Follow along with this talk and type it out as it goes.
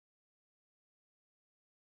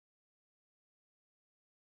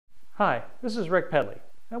Hi, this is Rick Pedley,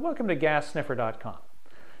 and welcome to GasSniffer.com.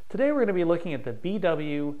 Today we're going to be looking at the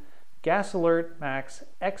BW GasAlertMax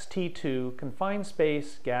XT2 confined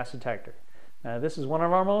space gas detector. Now, this is one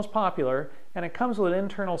of our most popular, and it comes with an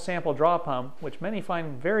internal sample draw pump, which many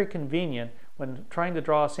find very convenient when trying to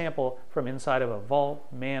draw a sample from inside of a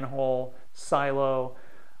vault, manhole, silo,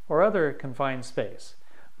 or other confined space.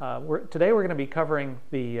 Today we're going to be covering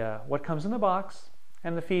what comes in the box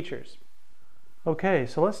and the features. Okay,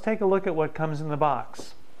 so let's take a look at what comes in the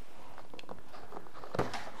box.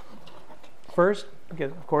 First, we get,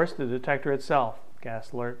 of course, the detector itself,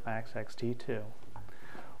 GasAlertMax XT2.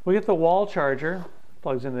 We get the wall charger,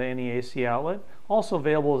 plugs into any AC outlet. Also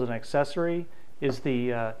available as an accessory is the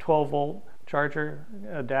 12-volt charger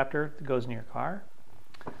adapter that goes in your car.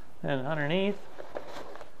 And underneath,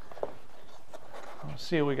 let's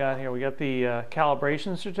see what we got here. We got the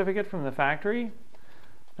calibration certificate from the factory.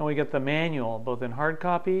 And we get the manual, both in hard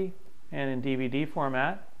copy and in DVD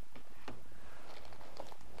format.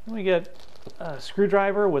 And we get a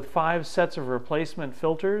screwdriver with 5 sets of replacement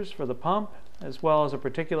filters for the pump, as well as a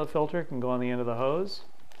particulate filter can go on the end of the hose.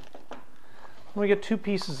 And we get 2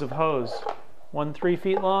 pieces of hose, one 3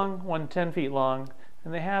 feet long, one 10 feet long,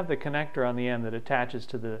 and they have the connector on the end that attaches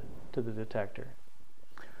to the detector.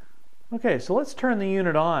 Okay, so let's turn the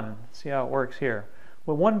unit on and see how it works here.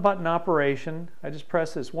 With one button operation, I just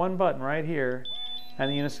press this one button right here, and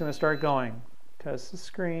the unit's going to start going. Test the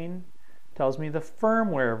screen, tells me the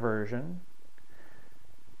firmware version,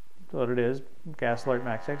 what it is,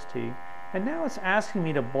 GasAlertMax XT, and now it's asking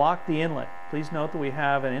me to block the inlet. Please note that we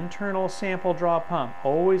have an internal sample draw pump,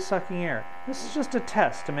 always sucking air. This is just a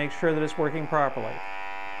test to make sure that it's working properly.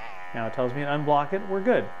 Now it tells me to unblock it, we're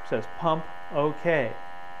good. It says pump OK.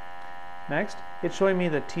 Next, it's showing me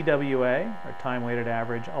the TWA, or time-weighted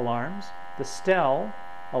average alarms, the STEL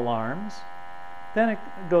alarms, then it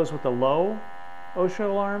goes with the low OSHA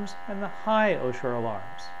alarms and the high OSHA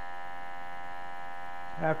alarms.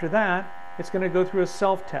 After that, it's going to go through a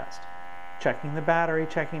self-test, checking the battery,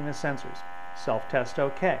 checking the sensors. Self-test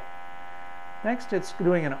OK. Next, it's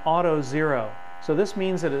doing an auto zero. So this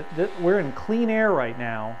means that we're in clean air right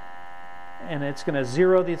now, and it's going to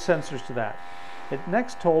zero the sensors to that. It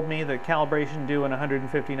next told me that calibration due in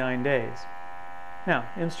 159 days. Now,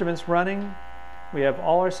 instruments running, we have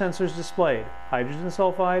all our sensors displayed: hydrogen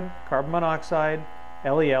sulfide, carbon monoxide,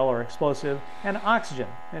 LEL or explosive, and oxygen.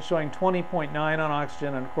 It's showing 20.9 on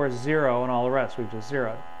oxygen and of course 0 on all the rest we've just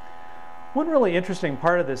zeroed. One really interesting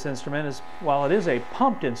part of this instrument is, while it is a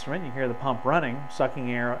pumped instrument, you hear the pump running,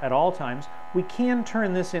 sucking air at all times, we can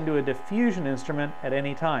turn this into a diffusion instrument at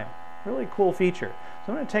any time. Really cool feature.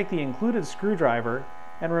 So I'm going to take the included screwdriver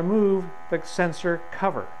and remove the sensor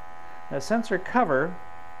cover. The sensor cover,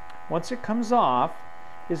 once it comes off,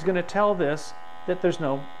 is going to tell this that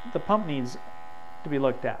the pump needs to be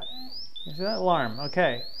looked at. You see that alarm?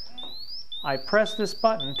 Okay. I press this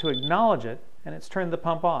button to acknowledge it, and it's turned the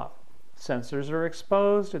pump off. Sensors are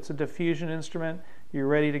exposed. It's a diffusion instrument. You're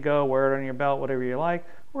ready to go. Wear it on your belt, whatever you like.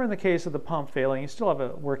 Or in the case of the pump failing, you still have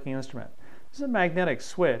a working instrument. This is a magnetic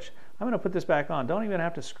switch. I'm going to put this back on. Don't even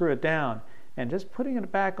have to screw it down. And just putting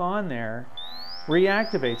it back on there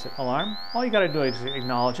reactivates it. Alarm. All you got to do is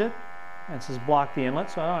acknowledge it. And it says block the inlet.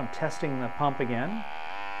 So I'm testing the pump again.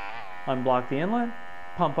 Unblock the inlet.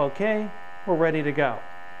 Pump OK. We're ready to go.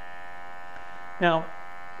 Now,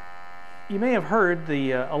 you may have heard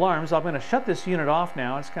the alarms. I'm going to shut this unit off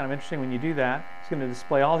now. It's kind of interesting when you do that. It's going to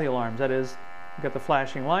display all the alarms. That is, you've got the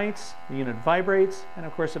flashing lights, the unit vibrates, and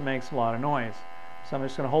of course it makes a lot of noise. So I'm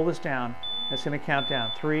just going to hold this down. It's going to count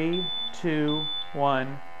down. 3, 2,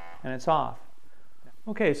 1, and it's off.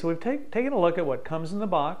 Okay, so we've taken a look at what comes in the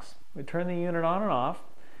box. We turn the unit on and off.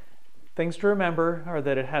 Things to remember are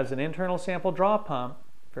that it has an internal sample draw pump,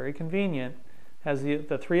 very convenient, has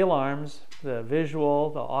the 3 alarms, the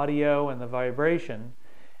visual, the audio, and the vibration.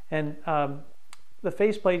 And the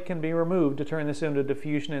faceplate can be removed to turn this into a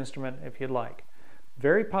diffusion instrument if you'd like.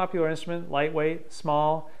 Very popular instrument, lightweight,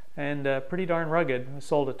 small, and pretty darn rugged. We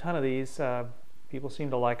sold a ton of these. People seem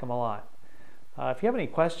to like them a lot. If you have any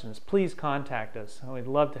questions, please contact us. We'd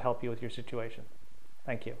love to help you with your situation.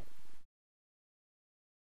 Thank you.